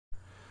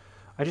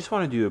I just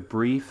want to do a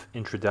brief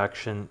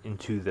introduction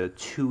into the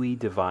Tuohy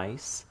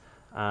device.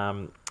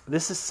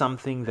 This is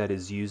something that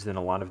is used in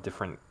a lot of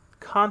different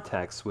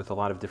contexts with a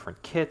lot of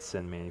different kits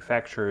and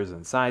manufacturers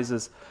and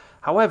sizes.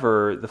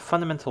 However, the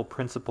fundamental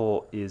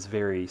principle is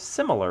very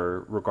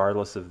similar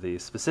regardless of the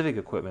specific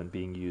equipment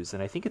being used,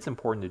 and I think it's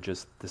important to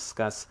just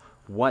discuss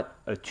what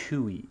a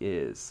Tuohy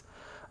is.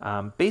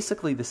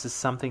 Basically, this is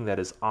something that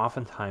is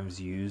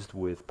oftentimes used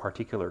with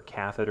particular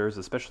catheters,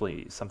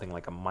 especially something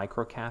like a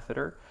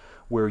microcatheter,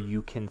 where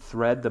you can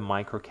thread the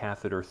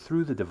microcatheter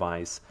through the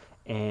device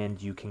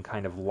and you can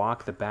kind of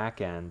lock the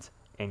back end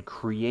and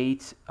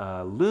create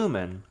a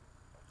lumen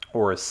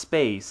or a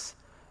space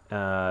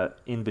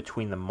in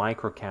between the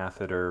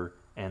microcatheter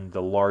and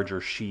the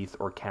larger sheath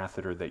or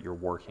catheter that you're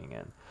working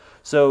in.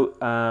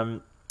 So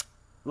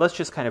let's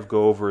just kind of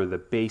go over the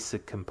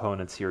basic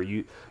components here.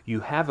 You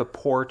have a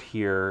port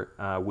here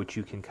which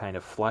you can kind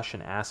of flush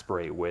and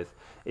aspirate with.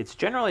 It's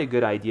generally a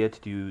good idea to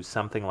do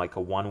something like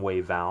a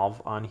one-way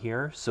valve on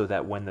here so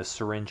that when the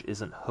syringe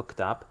isn't hooked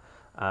up,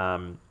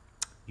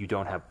 you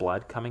don't have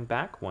blood coming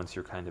back once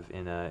you're kind of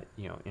in a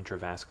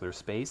intravascular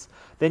space.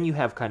 Then you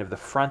have kind of the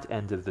front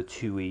end of the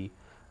Tuohy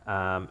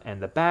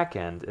and the back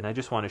end, and I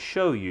just want to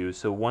show you.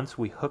 So once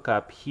we hook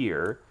up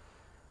here,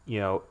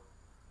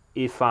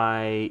 if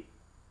I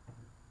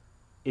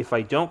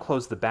don't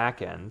close the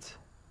back end,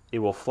 it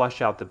will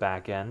flush out the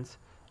back end,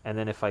 and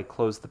then if I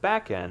close the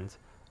back end,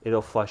 it'll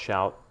flush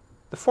out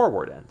the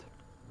forward end.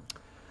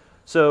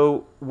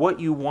 So what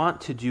you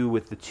want to do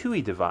with the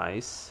Tuohy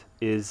device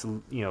is,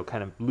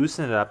 kind of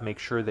loosen it up, make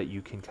sure that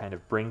you can kind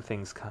of bring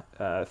things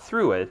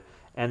through it,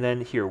 and then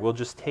here, we'll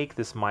just take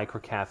this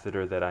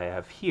microcatheter that I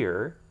have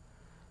here,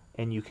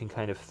 and you can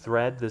kind of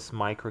thread this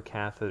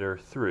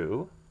microcatheter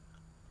through.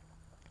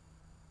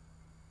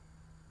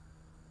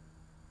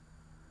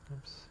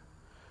 Oops.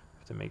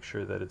 Have to make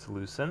sure that it's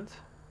loosened,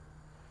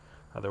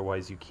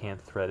 otherwise you can't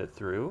thread it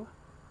through.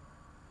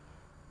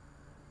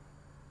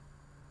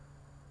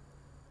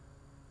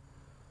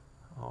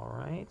 All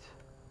right.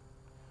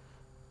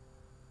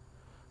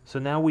 So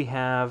now we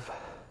have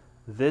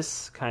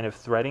this kind of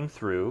threading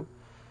through,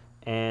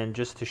 and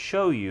just to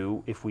show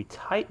you, if we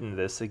tighten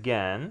this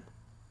again,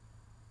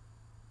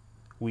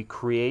 we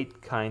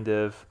create kind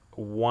of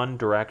one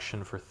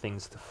direction for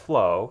things to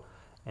flow,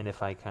 and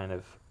if I kind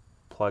of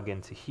plug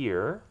into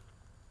here,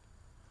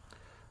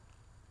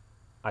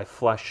 I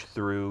flush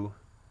through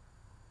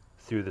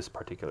this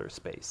particular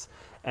space.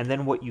 And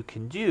then what you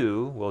can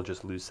do, we'll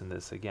just loosen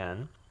this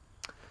again,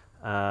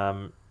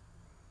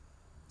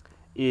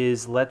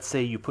 is let's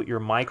say you put your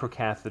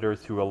microcatheter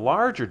through a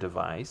larger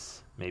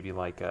device, maybe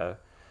like a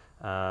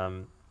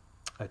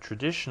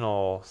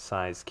traditional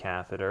size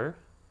catheter.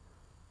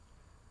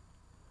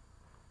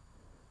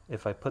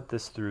 If I put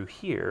this through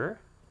here,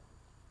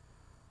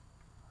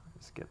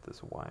 let's get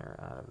this wire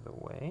out of the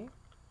way.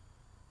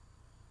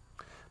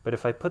 But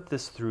if I put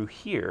this through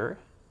here,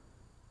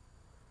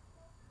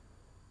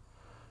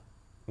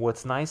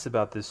 what's nice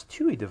about this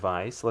Tuohy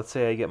device, let's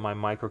say I get my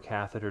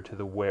microcatheter to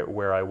the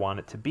where I want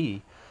it to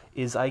be,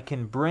 is I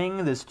can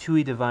bring this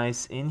Tuohy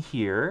device in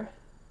here,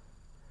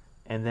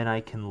 and then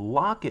I can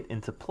lock it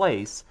into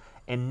place,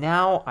 and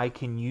now I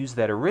can use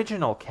that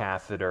original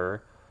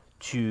catheter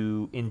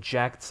to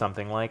inject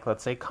something like,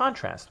 let's say,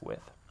 contrast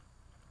with.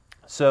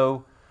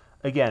 So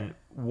again,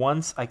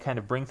 once I kind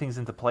of bring things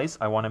into place,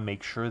 I want to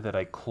make sure that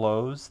I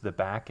close the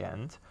back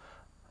end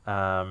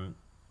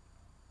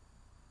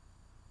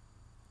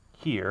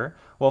here.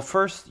 Well,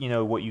 first,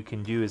 what you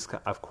can do is,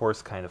 of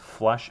course, kind of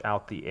flush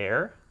out the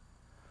air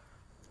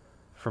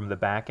from the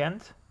back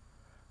end.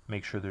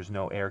 Make sure there's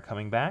no air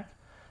coming back.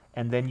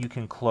 And then you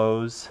can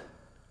close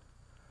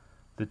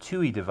the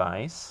Tuohy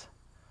device.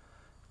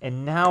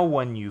 And now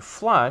when you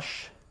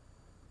flush,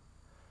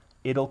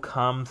 it'll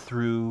come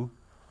through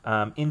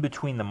in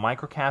between the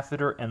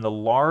microcatheter and the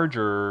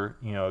larger,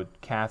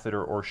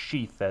 catheter or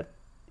sheath that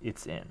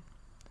it's in.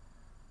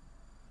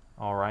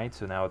 All right,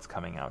 so now it's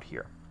coming out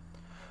here.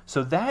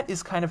 So that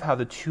is kind of how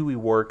the Tuohy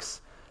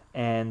works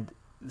and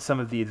some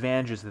of the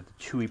advantages that the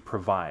Tuohy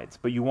provides.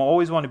 But you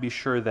always want to be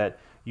sure that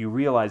you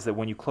realize that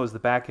when you close the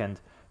back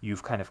end,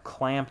 you've kind of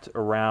clamped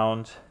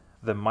around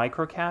the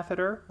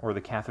microcatheter or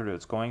the catheter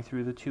that's going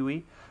through the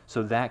Tuohy,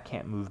 so that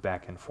can't move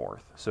back and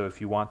forth. So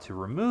if you want to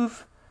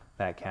remove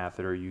that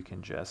catheter, you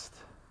can just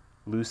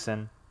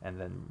loosen and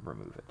then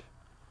remove it.